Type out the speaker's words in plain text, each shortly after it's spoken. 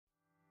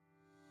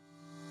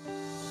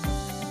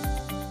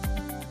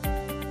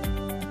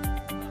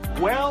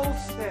Well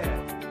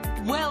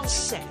said. Well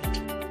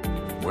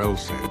said. Well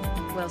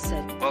said. Well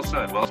said. Well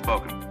said. Well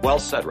spoken. Well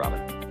said,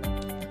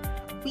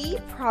 Robin. We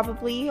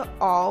probably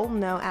all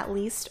know at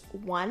least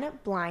one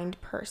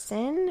blind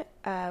person.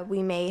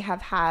 We may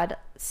have had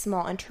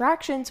small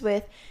interactions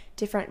with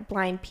different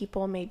blind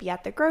people, maybe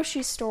at the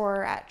grocery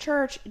store, at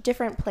church,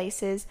 different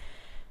places.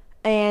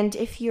 And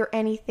if you're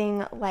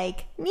anything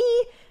like me,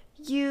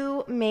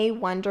 you may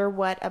wonder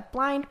what a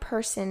blind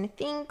person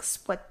thinks,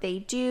 what they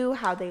do,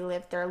 how they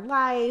live their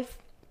life,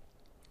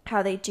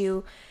 how they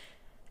do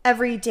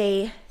every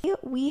day.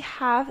 We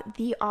have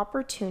the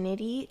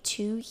opportunity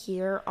to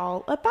hear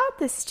all about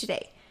this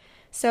today.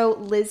 So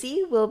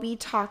Lizzy will be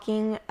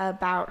talking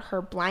about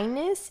her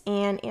blindness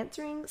and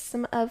answering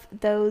some of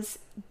those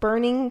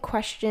burning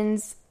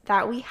questions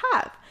that we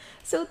have.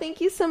 So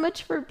thank you so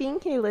much for being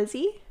here,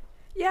 Lizzy.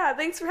 Yeah,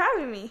 thanks for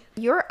having me.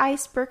 Your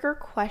icebreaker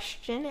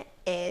question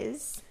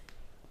is,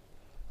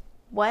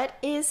 what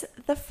is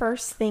the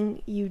first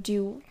thing you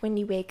do when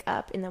you wake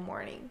up in the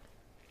morning?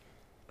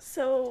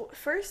 So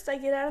first I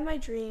get out of my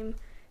dream,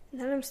 and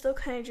then I'm still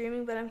kind of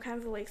dreaming, but I'm kind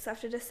of awake, so I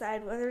have to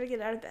decide whether to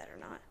get out of bed or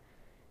not.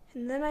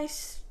 And then I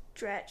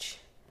stretch,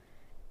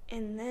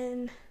 and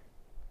then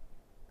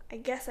I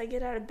guess I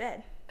get out of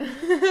bed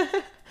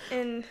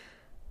and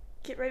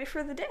get ready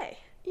for the day.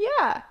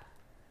 Yeah.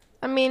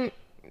 I mean,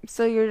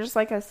 so you're just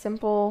like a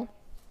simple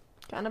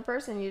kind of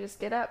person. You just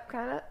get up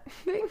kind of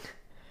thing?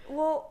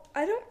 Well,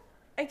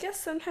 I guess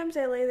sometimes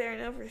I lay there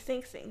and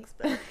overthink things,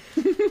 but...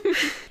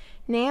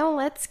 Now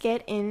let's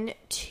get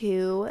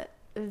into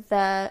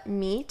the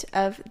meat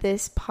of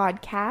this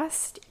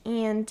podcast.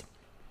 And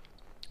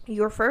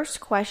your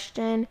first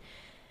question,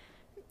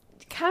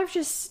 kind of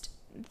just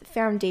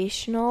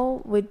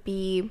foundational, would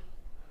be,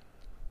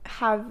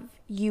 have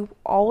you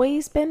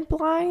always been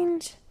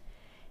blind?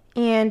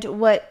 And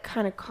what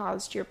kind of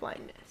caused your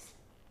blindness?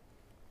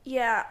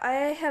 Yeah, I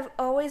have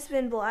always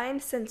been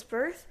blind since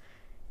birth,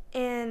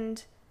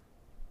 and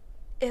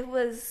it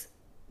was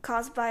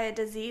caused by a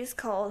disease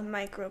called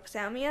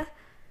microphthalmia.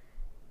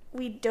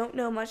 We don't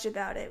know much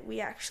about it.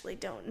 We actually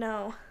don't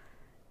know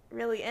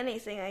really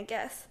anything, I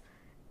guess.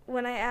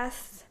 When I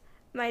asked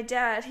my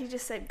dad, he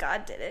just said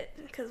God did it,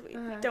 because we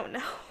don't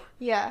know.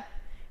 Yeah.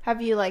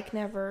 Have you,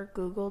 never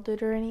Googled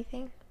it or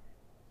anything?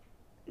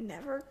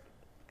 Never?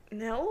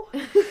 No?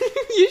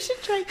 You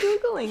should try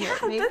Googling it.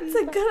 Yeah, that's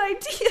a good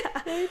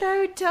idea. Maybe that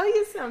would tell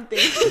you something.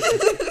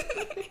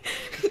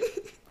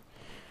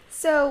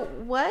 So,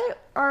 what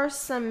are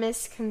some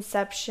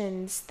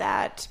misconceptions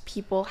that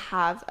people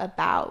have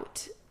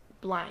about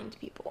blind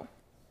people?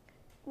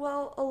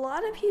 Well, a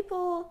lot of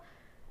people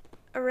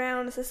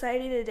around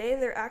society today,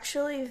 they're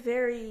actually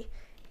very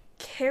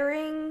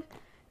caring,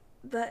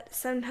 but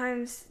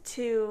sometimes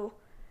to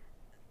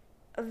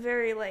a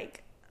very,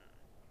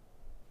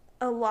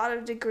 a lot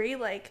of degree,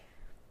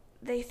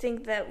 they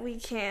think that we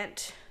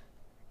can't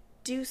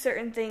do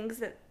certain things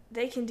that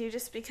they can do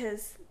just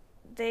because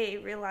they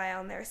rely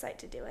on their sight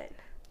to do it.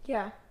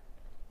 Yeah.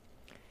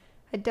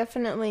 I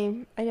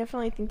definitely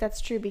think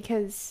that's true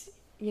because,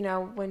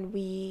 when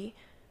we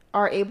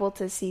are able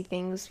to see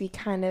things, we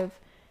kind of,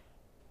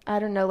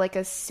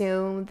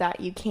 assume that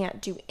you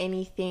can't do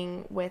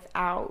anything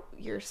without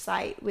your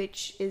sight,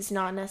 which is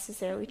not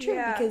necessarily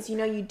true because,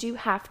 you do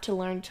have to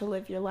learn to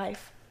live your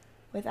life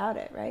without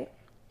it, right?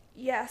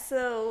 Yeah,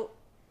 so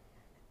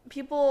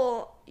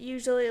people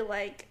usually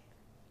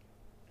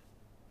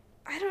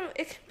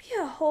it can be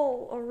a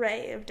whole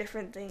array of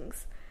different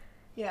things.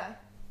 Yeah.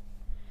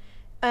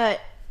 And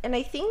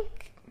I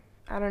think,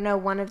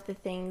 one of the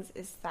things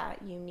is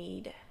that you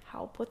need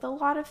help with a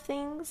lot of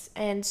things.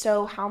 And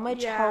so how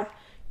much help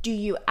do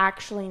you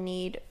actually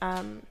need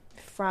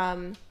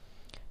from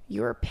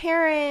your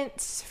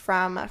parents,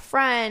 from a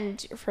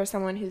friend, for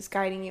someone who's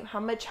guiding you? How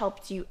much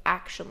help do you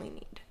actually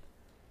need?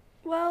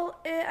 Well,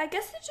 I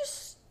guess it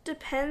just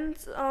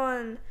depends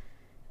on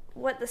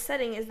what the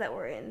setting is that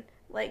we're in.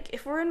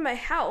 If we're in my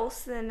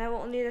house, then I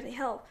won't need any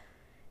help.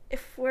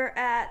 If we're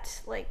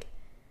at,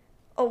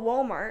 a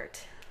Walmart,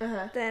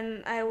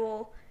 then I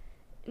will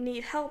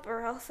need help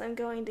or else I'm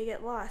going to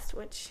get lost,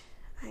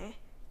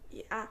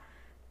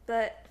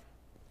 But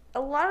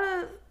a lot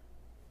of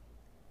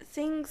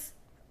things,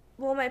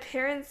 well, my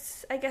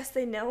parents, I guess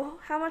they know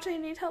how much I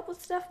need help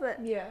with stuff,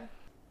 but... Yeah.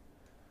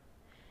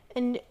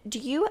 And do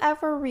you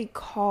ever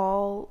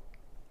recall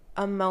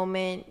a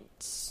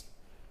moment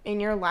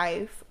in your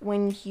life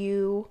when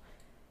you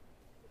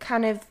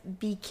kind of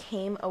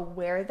became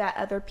aware that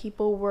other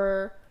people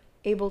were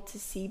able to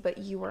see but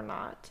you were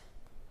not?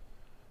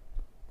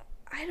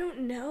 I don't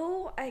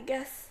know. I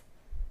guess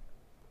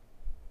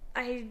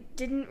I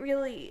didn't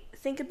really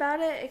think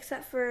about it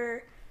except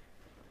for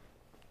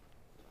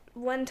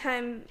one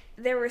time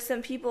there were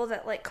some people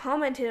that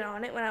commented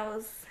on it when I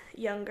was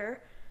younger.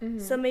 Mm-hmm.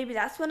 So maybe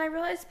that's when I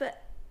realized,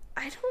 but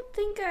I don't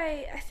think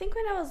I think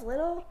when I was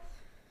little,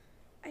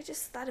 I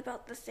just thought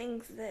about the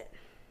things that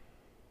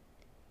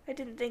I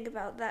didn't think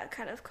about that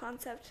kind of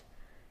concept.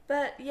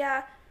 But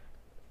yeah,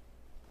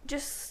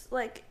 just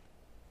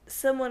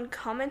someone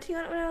commenting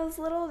on it when I was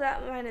little,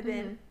 that might have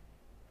been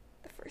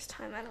first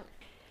time. I don't.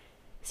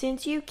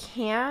 Since you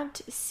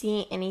can't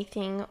see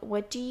anything,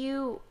 what do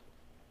you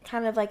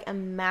kind of like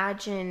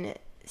imagine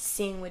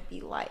seeing would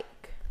be like?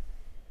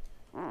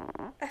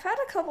 I've had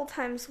a couple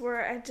times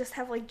where I just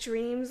have like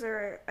dreams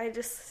or I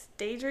just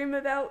daydream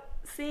about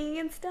seeing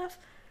and stuff.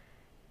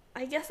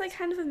 I guess I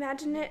kind of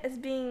imagine it as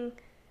being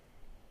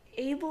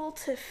able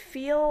to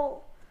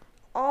feel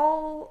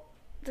all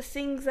the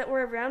things that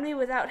were around me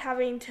without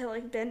having to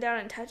like bend down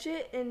and touch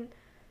it. And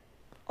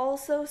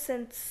also,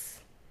 since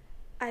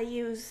I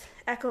use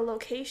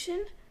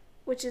echolocation,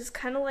 which is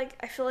kind of like,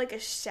 I feel like a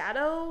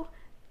shadow,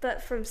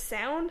 but from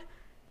sound.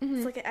 Mm-hmm.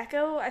 It's like an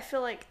echo. I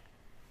feel like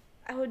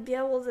I would be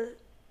able to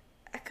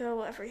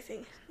echo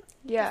everything.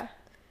 Yeah.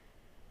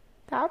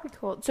 That would be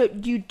cool. So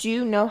you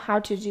do know how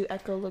to do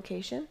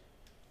echolocation?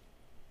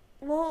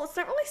 Well, it's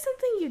not really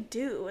something you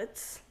do.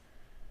 It's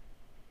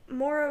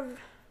more of,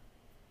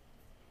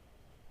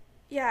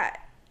 yeah,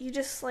 you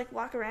just like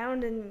walk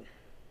around and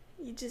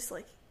you just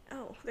like,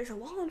 oh, there's a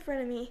wall in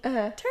front of me.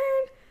 Uh-huh.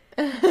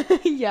 Turn.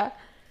 Yeah.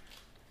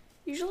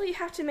 Usually you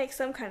have to make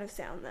some kind of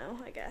sound though,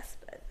 I guess,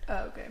 but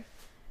Oh, okay.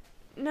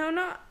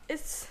 no,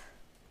 if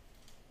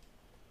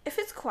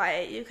it's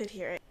quiet, you could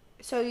hear it.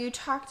 So you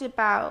talked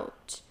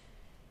about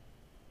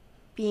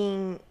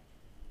being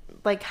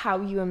like how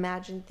you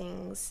imagine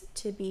things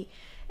to be.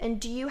 And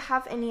do you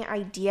have any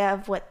idea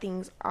of what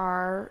things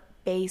are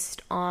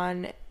based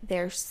on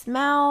their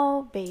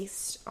smell,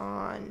 based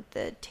on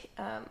the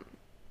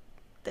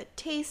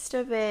taste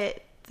of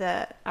it,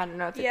 I don't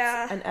know if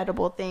it's an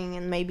edible thing,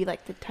 and maybe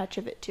like the touch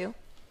of it too?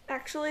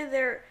 Actually,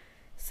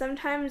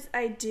 sometimes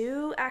I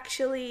do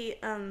actually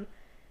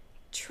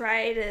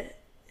try to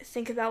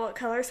think about what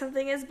color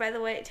something is by the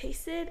way it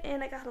tasted,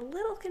 and I got a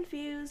little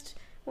confused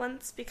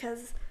once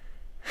because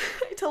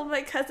I told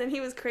my cousin he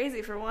was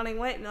crazy for wanting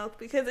white milk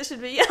because it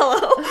should be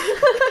yellow.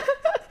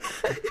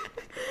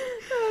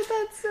 Oh,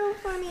 that's so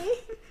funny.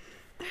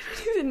 I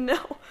don't even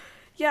know.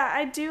 Yeah,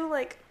 I do,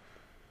 like,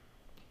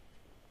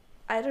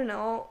 I don't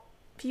know,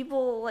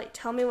 people like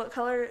tell me what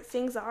color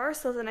things are,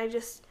 so then I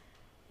just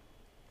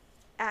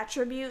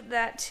attribute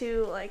that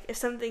to, like, if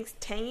something's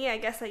tangy, I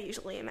guess I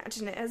usually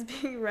imagine it as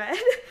being red.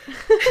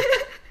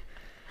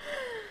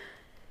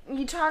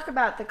 You talk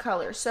about the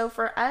color. So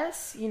for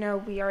us,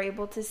 we are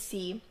able to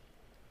see,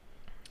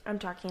 I'm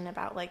talking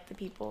about like the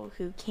people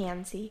who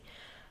can see,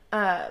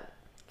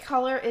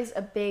 color is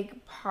a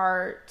big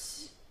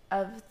part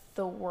of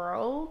the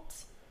world.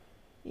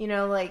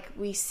 Like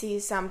we see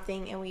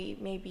something and we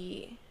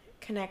maybe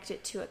connect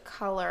it to a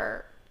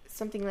color,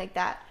 something like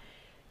that.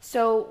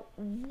 So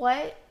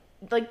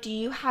do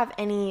you have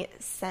any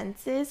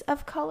senses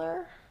of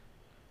color?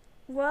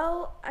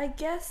 Well, I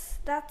guess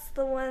that's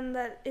the one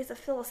that is a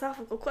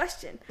philosophical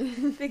question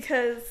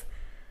because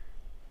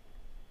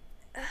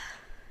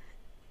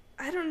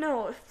I don't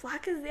know, if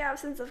black is the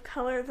absence of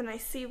color, then I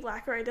see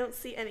black or I don't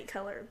see any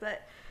color,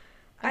 but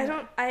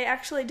I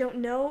actually don't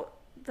know,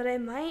 but I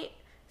might.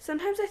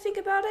 Sometimes I think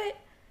about it,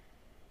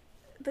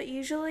 but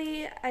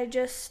usually I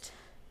just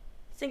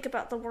think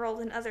about the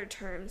world in other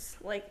terms.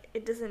 Like,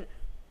 it doesn't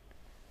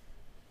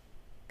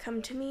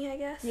come to me, I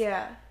guess.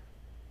 Yeah.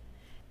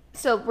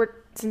 So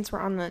since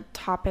we're on the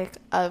topic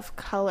of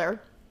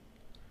color,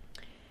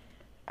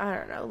 I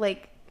don't know,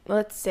 like,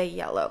 let's say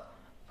yellow.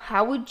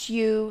 How would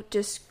you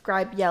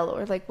describe yellow?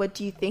 Or, like, what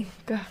do you think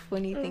of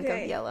when you think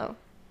of yellow?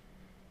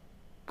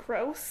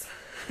 Gross.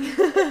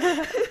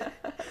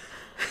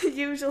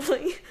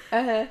 Usually.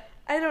 Uh-huh.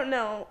 I don't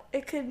know.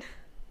 It could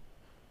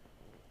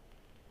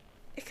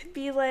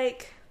be,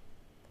 like,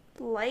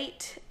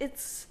 light.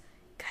 It's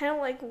kind of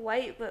like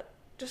white, but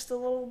just a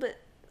little bit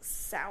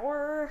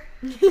sour.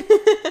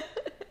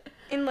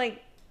 And,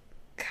 like,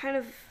 kind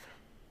of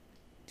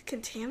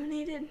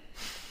contaminated.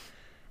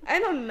 I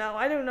don't know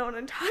what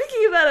I'm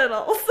talking about at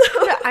all.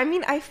 So. Yeah, I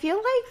mean, I feel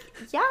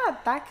like, yeah,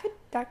 that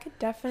could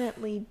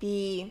definitely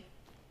be,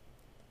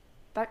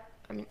 that,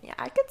 I mean, yeah,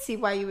 I could see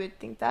why you would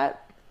think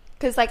that.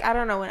 Because, like, I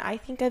don't know, when I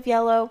think of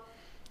yellow,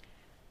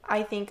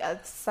 I think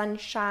of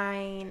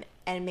sunshine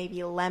and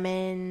maybe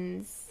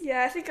lemons.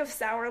 Yeah, I think of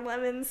sour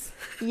lemons.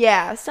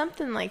 Yeah,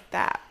 something like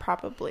that,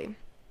 probably.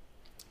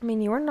 I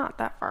mean, you were not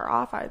that far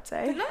off, I'd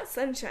say. But not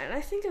sunshine. I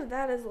think of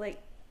that as,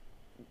 like,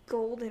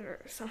 golden or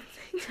something.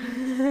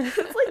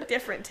 It's, like,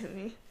 different to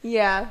me.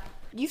 Yeah.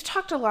 You've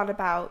talked a lot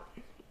about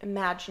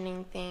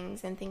imagining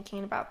things and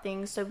thinking about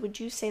things. So would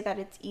you say that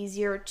it's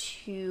easier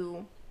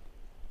to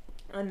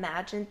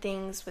imagine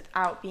things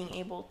without being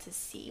able to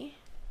see?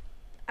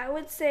 I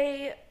would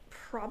say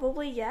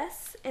probably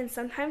yes. And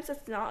sometimes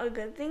it's not a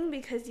good thing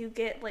because you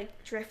get,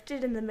 like,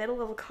 drifted in the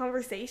middle of a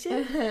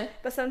conversation.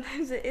 But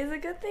sometimes it is a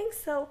good thing.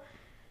 So,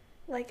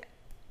 like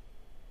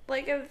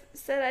I've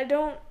said,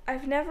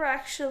 I've never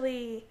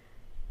actually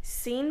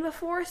seen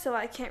before, so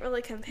I can't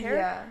really compare.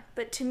 Yeah.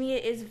 But to me,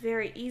 it is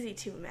very easy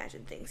to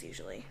imagine things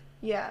usually.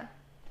 Yeah.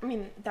 I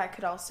mean, that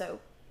could also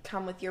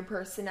come with your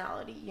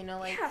personality,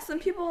 like... Yeah, some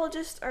people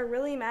just are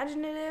really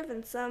imaginative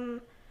and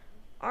some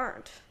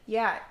aren't.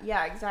 Yeah,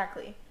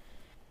 exactly.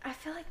 I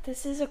feel like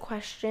this is a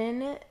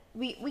question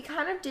we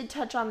kind of did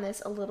touch on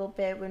this a little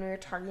bit when we were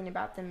talking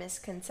about the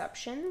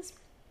misconceptions.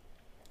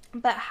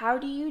 But how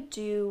do you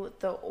do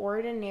the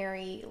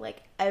ordinary,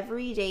 like,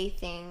 everyday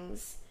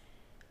things?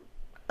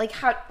 Like,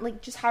 how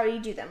do you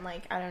do them?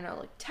 Like, I don't know,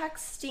 like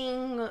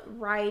texting,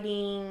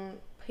 writing,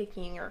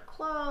 picking your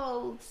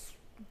clothes,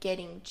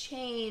 getting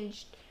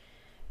changed,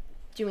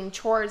 doing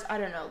chores. I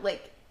don't know.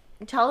 Like,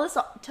 tell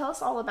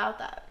us all about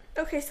that.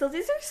 Okay, so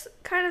these are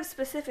kind of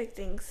specific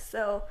things.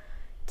 So,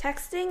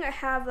 texting, I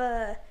have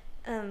a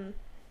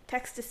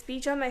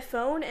text-to-speech on my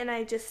phone, and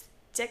I just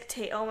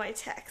dictate all my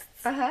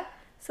texts. Uh-huh.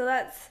 So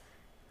that's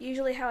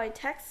usually how I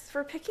text.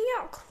 For picking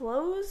out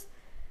clothes,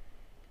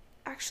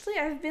 actually,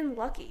 I've been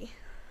lucky.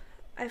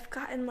 I've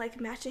gotten, like,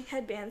 matching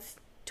headbands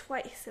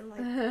twice in,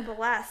 like, the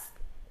last,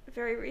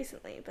 very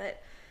recently.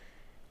 But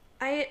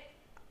I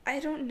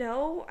don't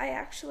know. I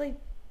actually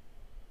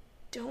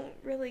don't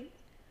really...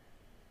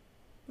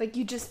 Like,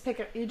 you just pick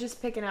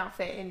an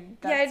outfit, and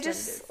that's yeah, I what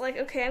just, it is. like,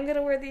 okay, I'm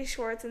gonna wear these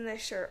shorts and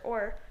this shirt.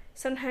 Or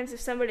sometimes if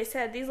somebody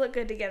said, these look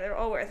good together,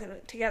 I'll wear them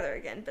together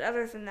again. But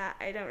other than that,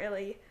 I don't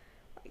really,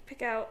 like,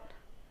 pick out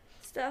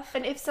stuff.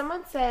 And if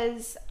someone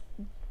says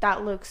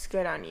that looks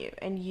good on you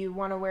and you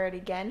want to wear it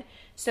again,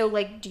 so,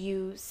 like, do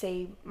you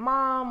say,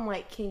 Mom,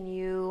 like, can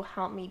you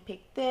help me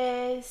pick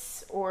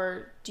this?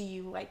 Or do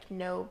you, like,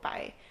 know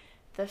by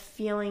the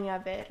feeling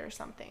of it or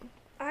something?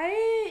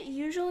 I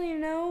usually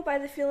know by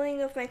the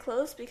feeling of my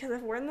clothes because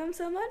I've worn them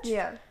so much.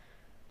 Yeah.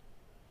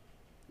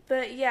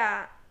 But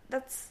yeah,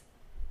 that's...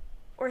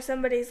 Or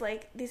somebody's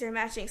like, these are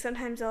matching.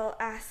 Sometimes I'll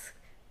ask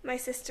my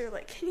sister,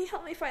 like, can you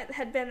help me find the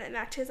headband that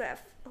matches? I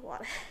have a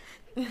lot of...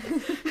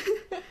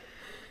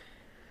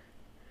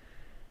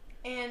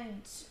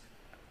 And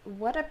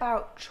what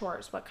about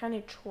chores? What kind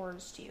of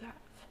chores do you have?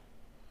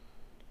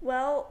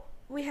 Well,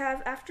 we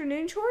have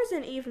afternoon chores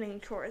and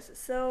evening chores.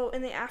 So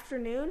in the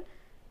afternoon,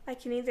 I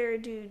can either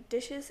do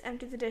dishes,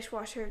 empty the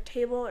dishwasher,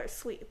 table, or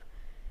sweep,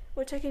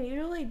 which I can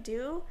usually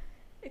do,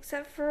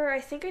 except for I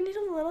think I need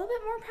a little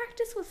bit more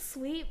practice with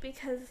sweep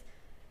because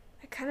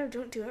I kind of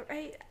don't do it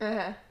right.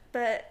 Uh-huh.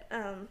 But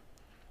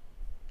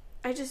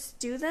I just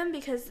do them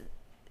because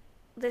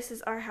this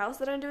is our house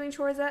that I'm doing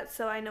chores at,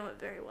 so I know it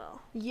very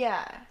well.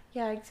 Yeah,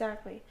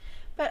 exactly.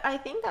 But I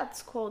think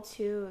that's cool,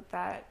 too,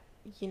 that,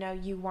 you know,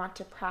 you want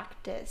to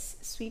practice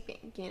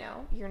sweeping, you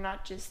know? You're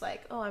not just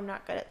like, oh, I'm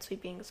not good at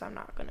sweeping, so I'm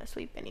not going to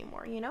sweep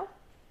anymore, you know?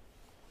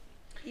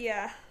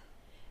 Yeah.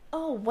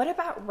 Oh, what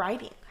about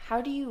writing?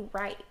 How do you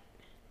write?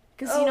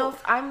 Because, you know,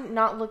 if I'm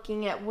not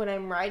looking at what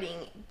I'm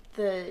writing,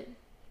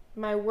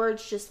 my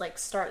words just, like,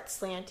 start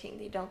slanting.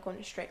 They don't go in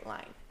a straight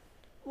line.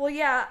 Well,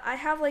 yeah, I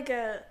have, like,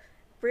 a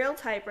Braille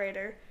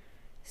typewriter,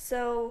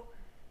 so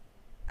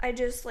I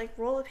just, like,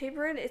 roll the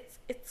paper in.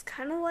 It's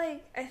kind of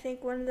like, I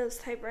think, one of those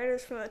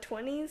typewriters from the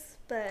 20s,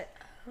 but...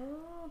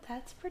 Oh,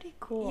 that's pretty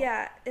cool.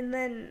 Yeah, and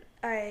then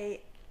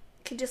I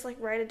can just, like,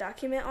 write a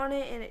document on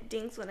it, and it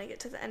dings when I get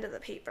to the end of the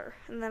paper.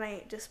 And then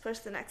I just push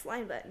the next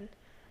line button.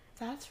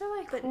 That's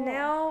really cool. But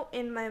now,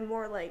 in my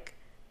more, like...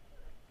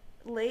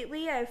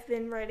 Lately, I've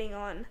been writing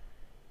on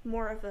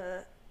more of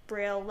a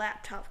Braille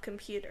laptop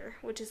computer,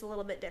 which is a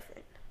little bit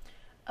different.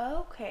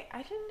 Okay,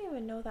 I didn't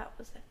even know that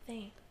was a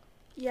thing.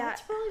 Yeah.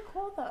 That's really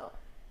cool, though.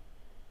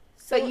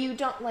 So, but you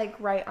don't, like,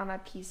 write on a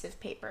piece of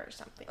paper or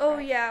something, oh,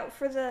 right? yeah,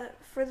 for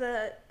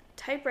the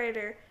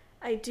typewriter,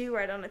 I do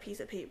write on a piece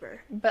of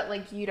paper. But,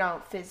 like, you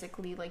don't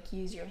physically, like,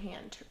 use your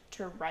hand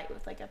to write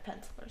with, like, a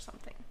pencil or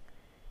something.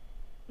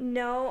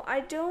 No, I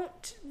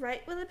don't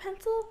write with a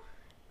pencil,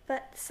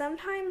 but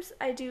sometimes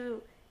I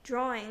do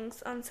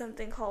drawings on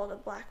something called a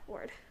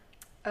blackboard.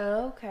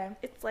 Oh, okay.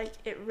 It's like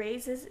it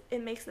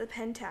makes the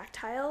pen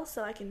tactile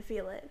so I can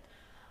feel it.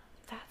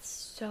 That's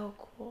so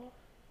cool.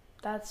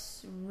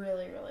 That's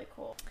really, really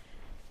cool.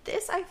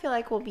 This, I feel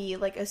like, will be,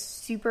 like, a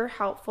super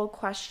helpful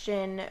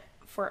question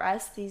for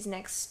us, these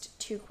next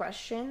two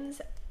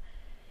questions.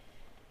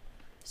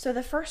 So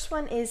the first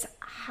one is,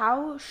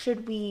 what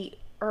should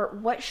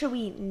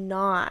we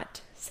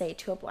not say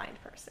to a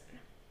blind person?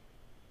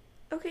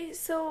 Okay,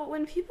 so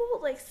when people,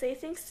 like, say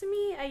things to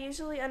me, I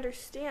usually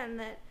understand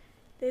that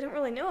they don't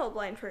really know a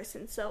blind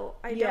person, so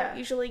I don't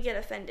usually get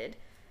offended.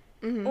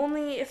 Mm-hmm.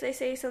 Only if they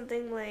say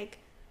something like,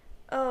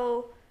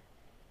 oh,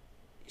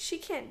 she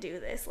can't do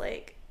this.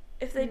 Like,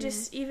 if they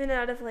just, even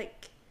out of,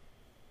 like,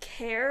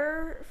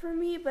 care for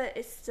me, but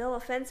it still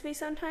offends me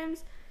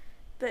sometimes.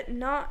 But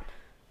not,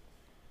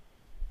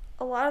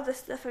 a lot of the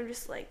stuff I'm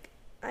just like,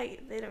 they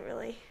don't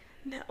really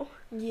know.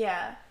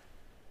 Yeah.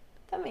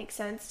 That makes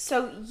sense.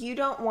 So you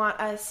don't want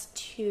us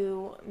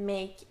to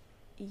make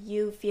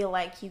you feel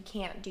like you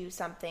can't do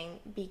something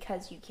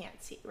because you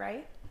can't see,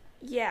 right?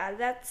 Yeah,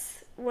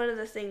 that's one of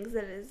the things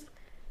that is.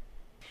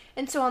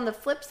 And so on the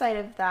flip side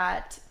of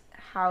that,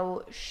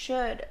 how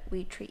should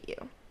we treat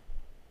you?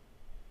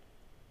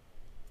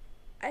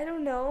 I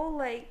don't know,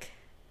 like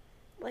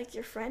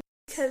your friend.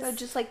 Cause so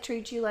just, like,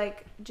 treat you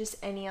like just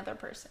any other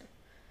person.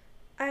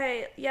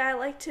 I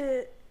like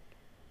to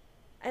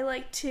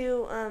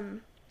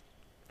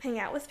hang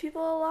out with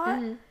people a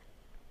lot,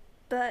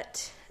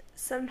 but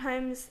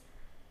sometimes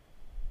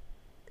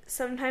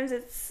sometimes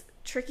it's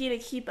tricky to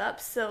keep up,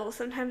 so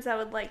sometimes I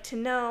would like to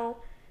know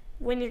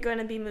when you're going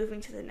to be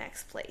moving to the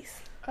next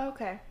place.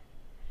 Okay.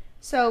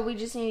 So we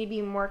just need to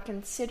be more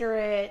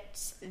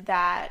considerate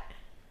that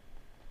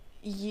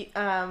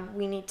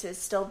we need to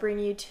still bring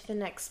you to the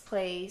next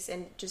place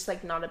and just,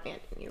 like, not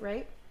abandon you,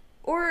 right?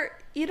 Or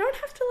you don't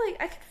have to,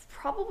 like, I could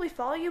probably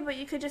follow you, but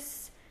you could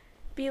just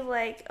be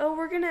like, oh,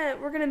 we're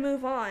gonna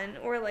move on,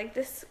 or like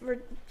we're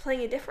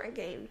playing a different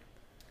game.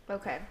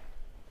 Okay.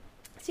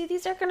 See,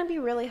 these are going to be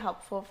really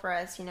helpful for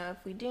us, you know, if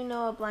we do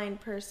know a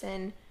blind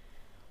person,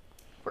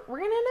 we're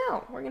going to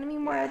know. We're going to be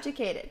more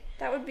educated.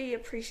 That would be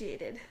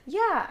appreciated.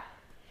 Yeah.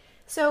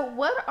 So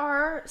what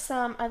are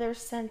some other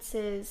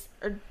senses,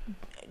 or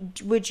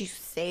would you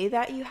say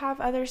that you have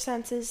other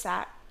senses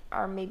that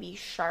are maybe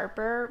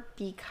sharper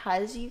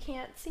because you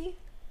can't see?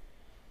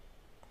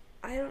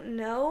 I don't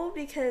know,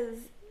 because,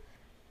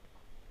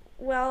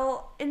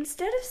 well,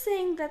 instead of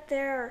saying that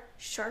they're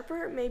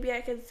sharper, maybe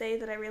I could say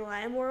that I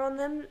rely more on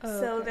them,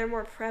 so they're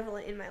more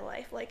prevalent in my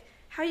life. Like,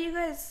 how you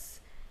guys,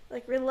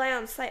 like, rely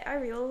on sight, I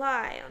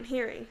rely on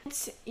hearing.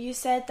 You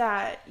said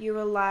that you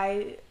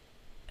rely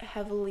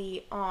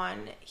heavily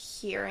on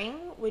hearing.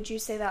 Would you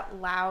say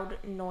that loud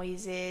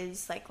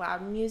noises, like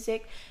loud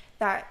music,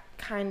 that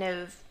kind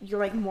of, you're,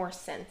 like, more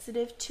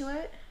sensitive to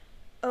it?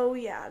 Oh,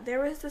 yeah.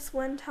 There was this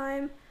one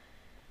time,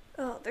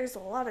 there's a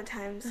lot of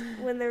times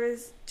when there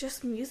was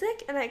just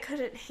music and I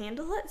couldn't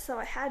handle it, so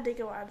I had to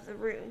go out of the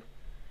room.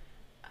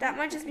 That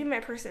might just be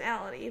my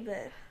personality,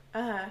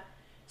 but...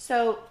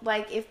 So,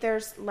 like, if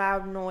there's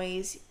loud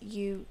noise,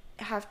 you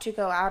have to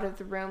go out of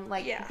the room,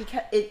 like,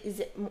 because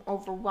is it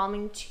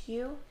overwhelming to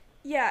you?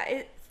 Yeah,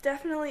 it's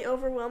definitely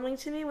overwhelming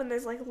to me when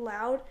there's, like,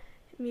 loud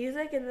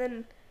music, and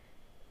then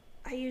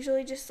I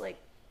usually just, like,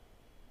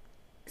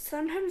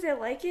 sometimes I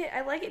like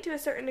it to a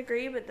certain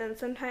degree, but then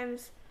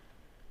sometimes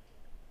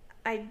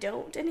I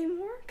don't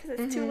anymore because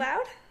it's too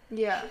loud.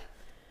 Yeah.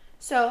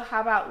 So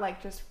how about,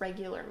 like, just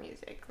regular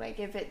music? Like,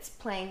 if it's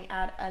playing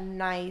at a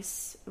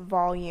nice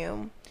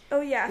volume.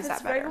 Oh, yeah. If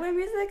it's regular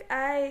music,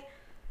 I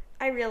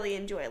really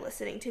enjoy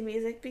listening to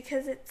music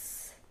because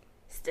it's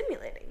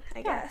stimulating,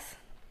 I guess.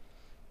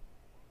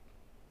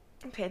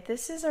 Okay,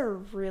 this is a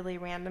really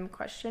random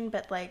question,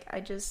 but, like,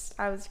 I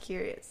was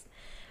curious.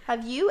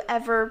 Have you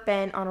ever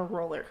been on a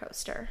roller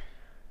coaster?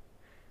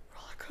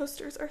 Roller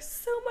coasters are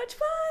so much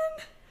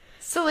fun!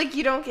 So, like,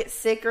 you don't get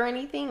sick or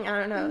anything? I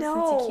don't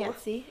know, since you can't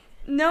see.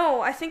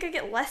 No, I think I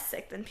get less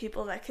sick than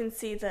people that can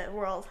see the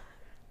world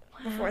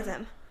before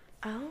them.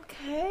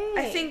 Okay.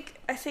 I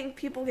think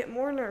people get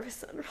more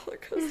nervous on roller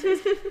coasters.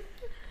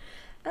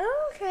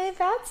 Okay,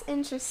 that's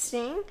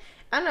interesting.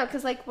 I don't know,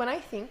 because, like, when I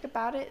think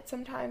about it,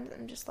 sometimes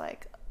I'm just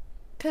like,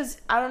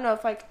 because I don't know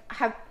if, like,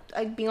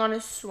 being on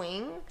a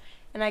swing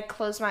and I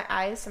close my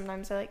eyes,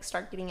 sometimes I, like,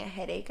 start getting a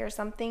headache or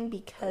something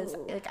because,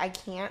 like, I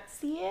can't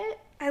see it.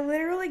 I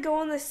literally go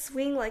on this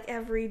swing, like,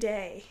 every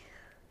day.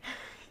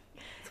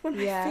 It's one of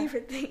my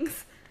favorite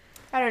things.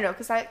 I don't know,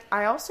 because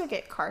I also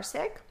get car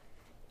sick.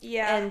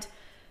 Yeah. And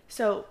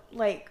so,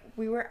 like,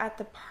 we were at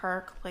the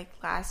park, like,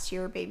 last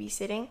year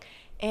babysitting,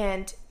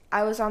 and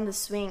I was on the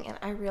swing, and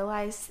I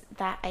realized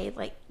that I,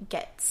 like,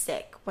 get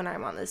sick when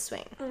I'm on the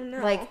swing. Oh,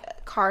 no.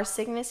 Like, car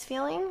sickness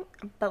feeling,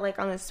 but, like,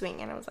 on the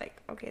swing, and I was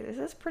like, okay, this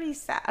is pretty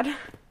sad.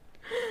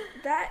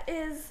 That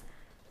is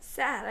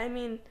sad. I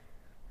mean,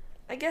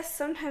 I guess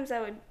sometimes I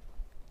would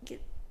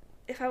get,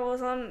 if I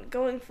was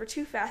going for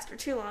too fast or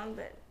too long,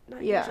 but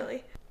not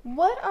usually.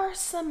 What are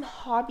some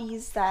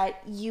hobbies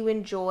that you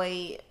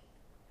enjoy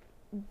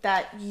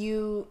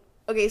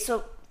okay,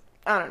 so,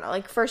 I don't know,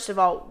 like, first of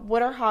all,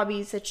 what are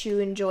hobbies that you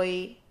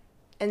enjoy,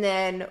 and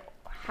then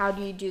how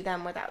do you do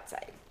them without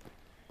sight?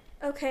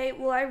 Okay,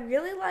 well, I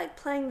really like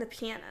playing the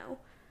piano,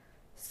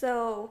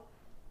 so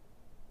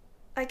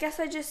I guess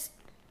I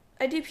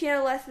do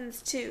piano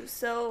lessons too,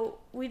 so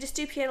we just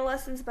do piano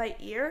lessons by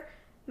ear.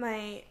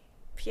 My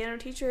piano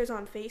teacher is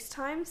on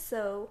FaceTime,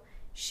 so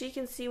she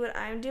can see what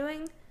I'm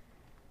doing,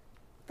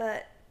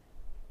 but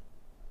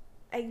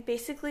I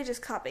basically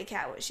just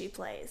copycat what she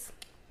plays.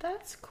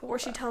 That's cool. Or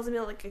she tells me,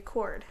 like, a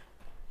chord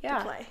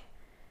to play.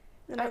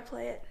 Then I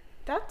play it.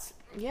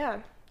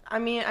 I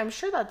mean, I'm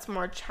sure that's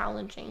more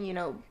challenging, you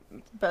know,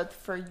 both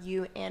for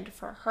you and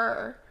for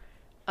her.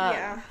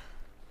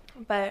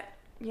 But,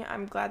 yeah,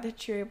 I'm glad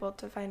that you're able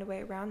to find a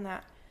way around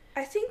that.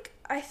 I think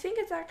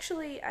it's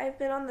actually, I've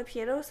been on the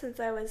piano since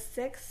I was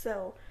 6,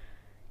 so,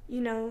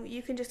 you know,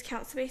 you can just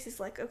count spaces,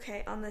 like,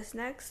 okay, on this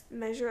next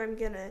measure, I'm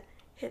going to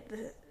hit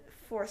the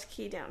 4th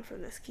key down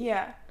from this key.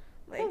 Yeah.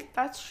 Like,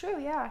 that's true,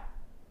 yeah.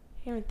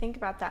 I didn't even think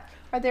about that.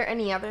 Are there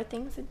any other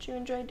things that you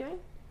enjoy doing?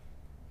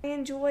 I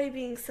enjoy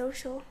being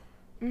social.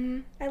 Mm-hmm.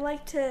 I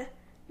like to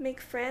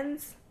make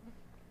friends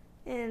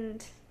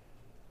and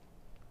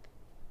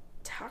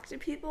talk to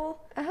people.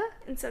 Uh-huh.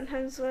 And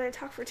sometimes when I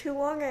talk for too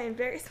long, I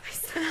embarrass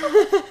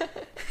myself.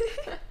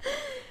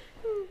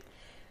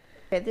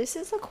 Okay, this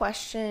is a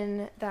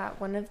question that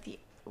one of the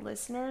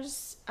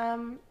listeners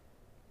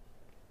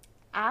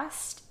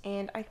asked,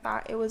 and I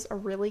thought it was a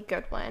really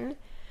good one.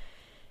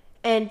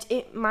 And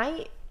it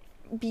might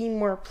be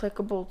more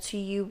applicable to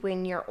you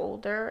when you're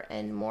older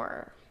and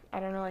more, I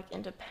don't know, like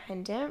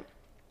independent.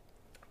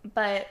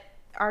 But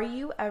are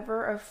you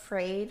ever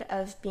afraid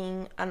of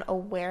being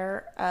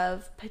unaware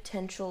of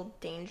potential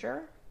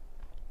danger?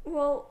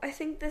 Well, I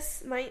think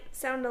this might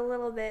sound a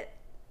little bit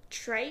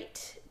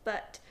trite,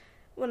 but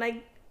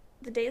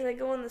the days I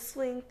go on the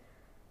swing,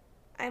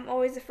 I'm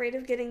always afraid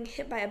of getting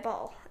hit by a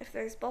ball if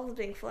there's balls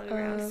being flung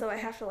around. So I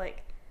have to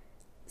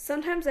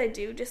sometimes I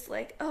do just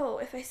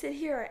if I sit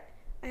here,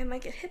 I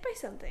might get hit by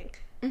something.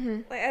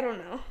 Mm-hmm. I don't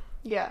know.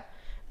 Yeah.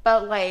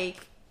 But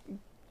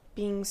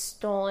being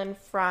stolen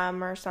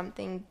from or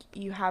something,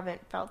 you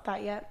haven't felt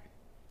that yet?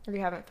 Or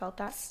you haven't felt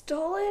that?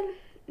 Stolen?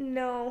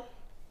 No.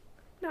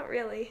 Not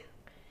really.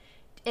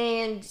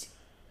 And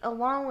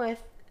along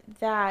with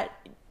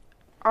that,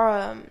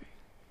 are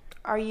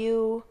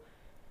you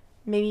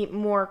maybe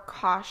more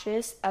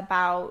cautious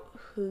about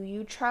who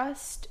you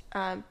trust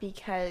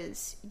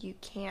because you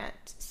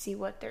can't see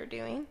what they're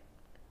doing?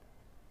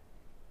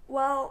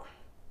 Well,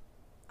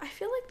 I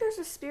feel like there's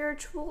a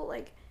spiritual,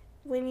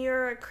 when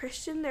you're a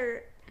Christian,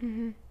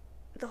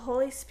 the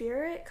Holy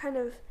Spirit kind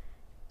of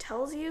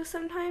tells you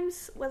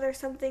sometimes whether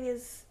something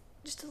is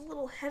just a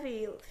little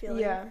heavy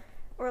feeling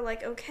or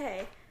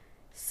okay.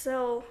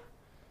 So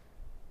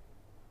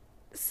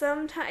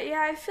sometimes,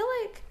 I feel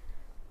like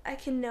I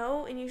can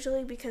know, and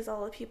usually because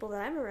all the people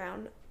that I'm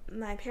around,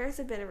 my parents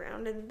have been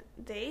around and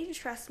they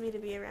trust me to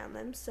be around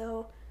them,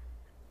 so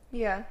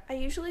I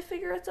usually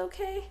figure it's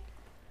okay.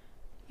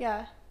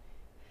 Yeah.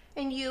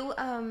 And you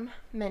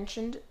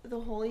mentioned the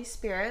Holy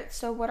Spirit.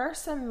 So what are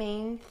some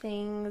main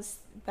things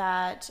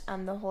that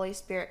the Holy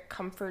Spirit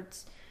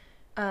comforts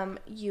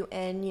you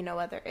in,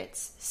 whether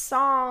it's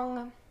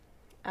song,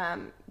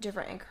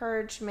 different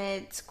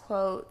encouragements,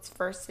 quotes,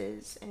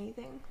 verses,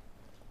 anything?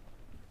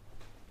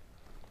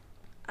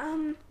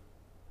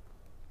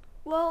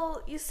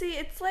 Well, you see,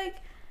 it's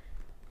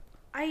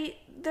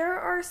there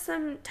are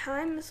some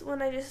times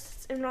when I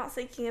just am not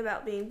thinking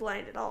about being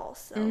blind at all,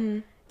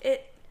 so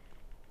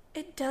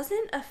it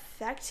doesn't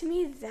affect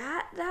me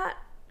that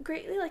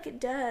greatly like it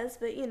does,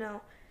 but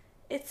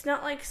it's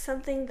not like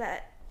something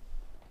that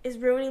is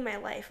ruining my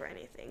life or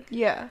anything.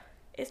 Yeah.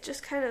 It's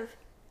just kind of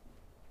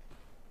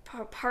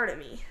part of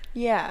me.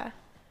 Yeah.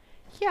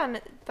 Yeah,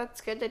 and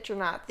that's good that you're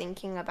not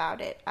thinking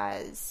about it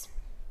as,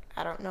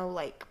 I don't know,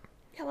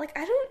 Yeah,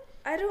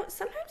 I don't,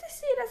 sometimes I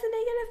see it as a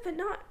negative, but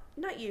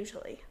not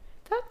usually.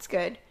 That's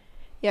good.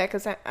 Yeah,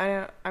 because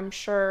I'm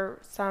sure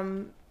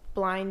some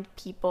blind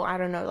people, I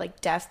don't know,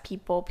 deaf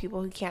people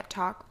who can't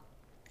talk,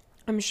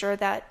 I'm sure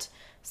that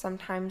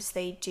sometimes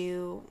they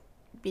do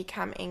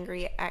become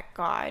angry at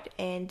God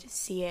and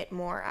see it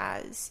more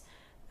as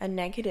a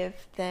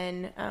negative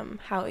than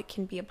how it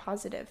can be a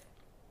positive.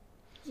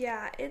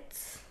 Yeah,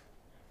 it's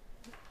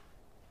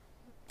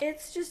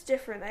just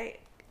different.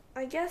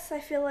 I guess I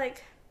feel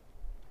like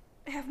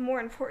I have more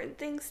important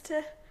things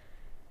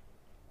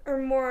or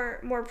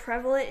more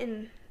prevalent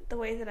in the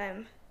way that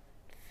I'm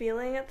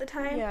feeling at the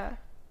time. Yeah.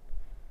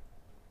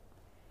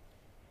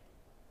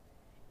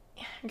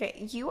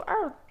 Okay, you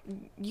are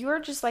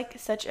just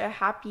such a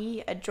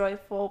happy, a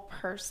joyful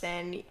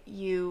person.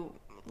 You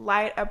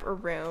light up a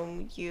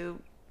room.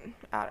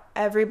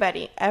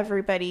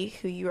 Everybody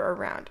who you're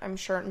around, I'm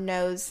sure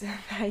knows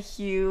that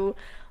you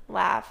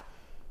laugh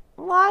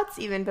lots.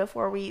 Even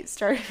before we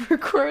started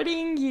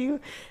recording, you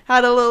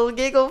had a little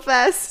giggle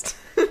fest.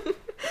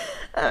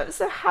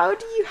 So how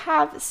do you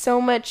have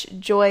so much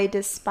joy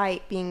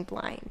despite being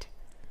blind?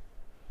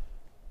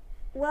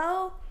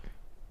 Well,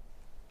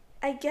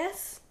 I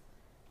guess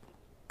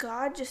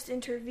God just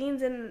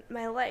intervenes in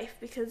my life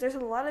because there's a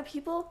lot of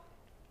people,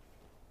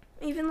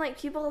 even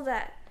people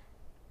that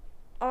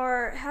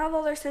have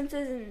all their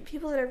senses and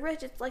people that are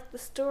rich. It's the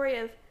story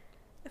of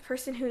a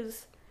person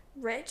who's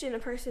rich and a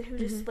person who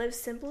just lives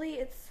simply.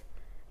 It's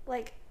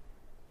I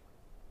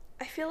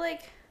feel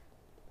like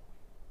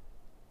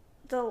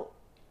the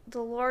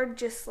Lord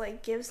just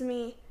gives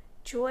me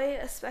joy,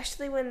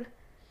 especially when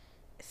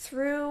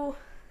through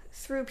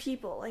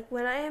people.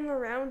 When I am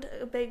around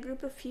a big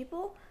group of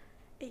people,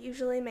 it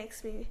usually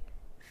makes me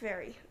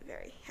very,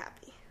 very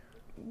happy.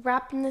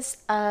 Wrapping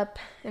this up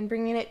and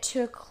bringing it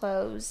to a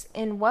close,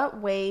 in what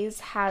ways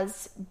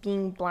has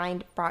being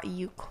blind brought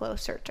you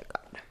closer to God?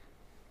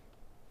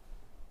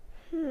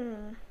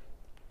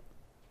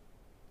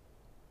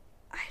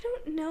 I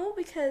don't know,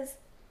 because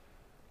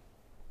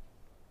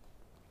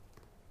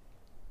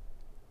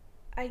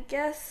I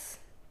guess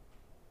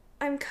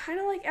I'm kind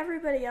of like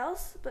everybody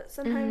else, but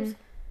sometimes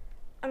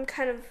I'm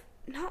kind of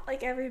not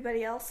like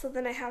everybody else, so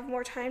then I have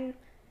more time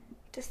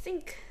to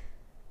think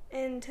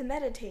and to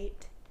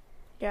meditate.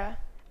 Yeah.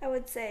 I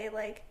would say,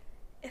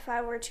 if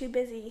I were too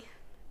busy,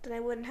 then I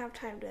wouldn't have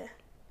time to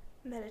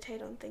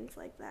meditate on things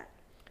like that.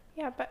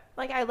 Yeah, but,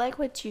 I like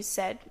what you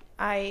said.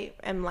 I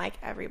am like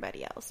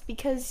everybody else.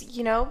 Because,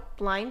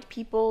 blind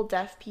people,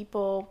 deaf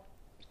people,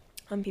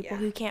 people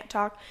who can't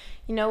talk,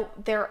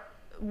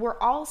 we're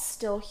all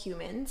still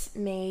humans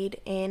made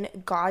in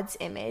God's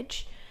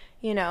image,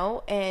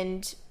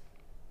 and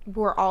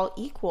we're all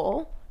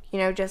equal,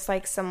 just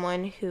like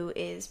someone who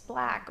is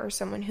black or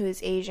someone who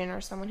is Asian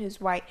or someone who's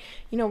white,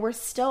 we're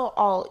still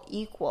all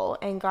equal,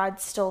 and God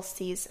still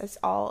sees us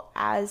all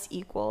as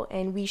equal,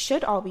 and we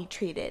should all be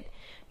treated,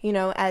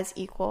 as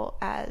equal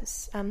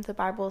as the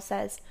Bible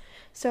says.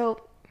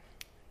 So,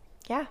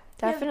 yeah,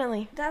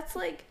 definitely. Yeah,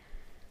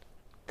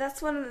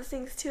 that's one of the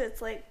things too.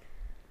 It's like,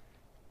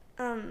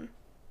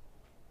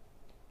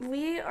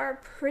 we are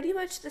pretty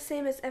much the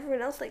same as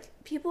everyone else. Like,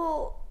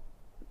 people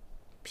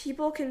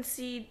can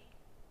see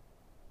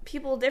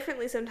people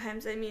differently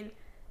sometimes. I mean,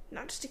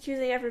 not just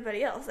accusing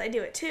everybody else. I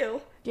do it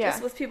too. Yeah.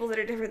 Just with people that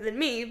are different than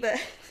me, but...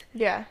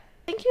 Yeah.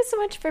 Thank you so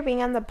much for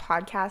being on the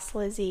podcast,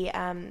 Lizzy.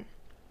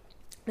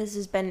 This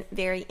has been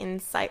very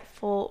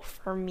insightful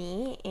for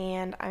me,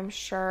 and I'm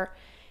sure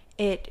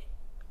it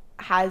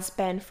has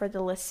been for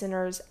the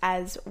listeners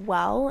as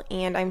well,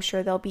 and I'm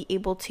sure they'll be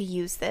able to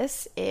use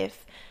this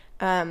if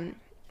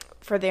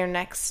for their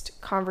next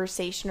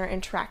conversation or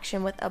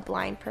interaction with a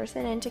blind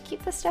person, and to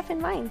keep this stuff in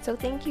mind. So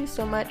thank you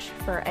so much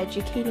for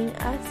educating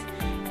us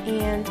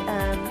and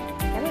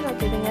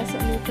giving us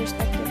a new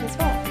perspective as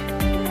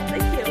well.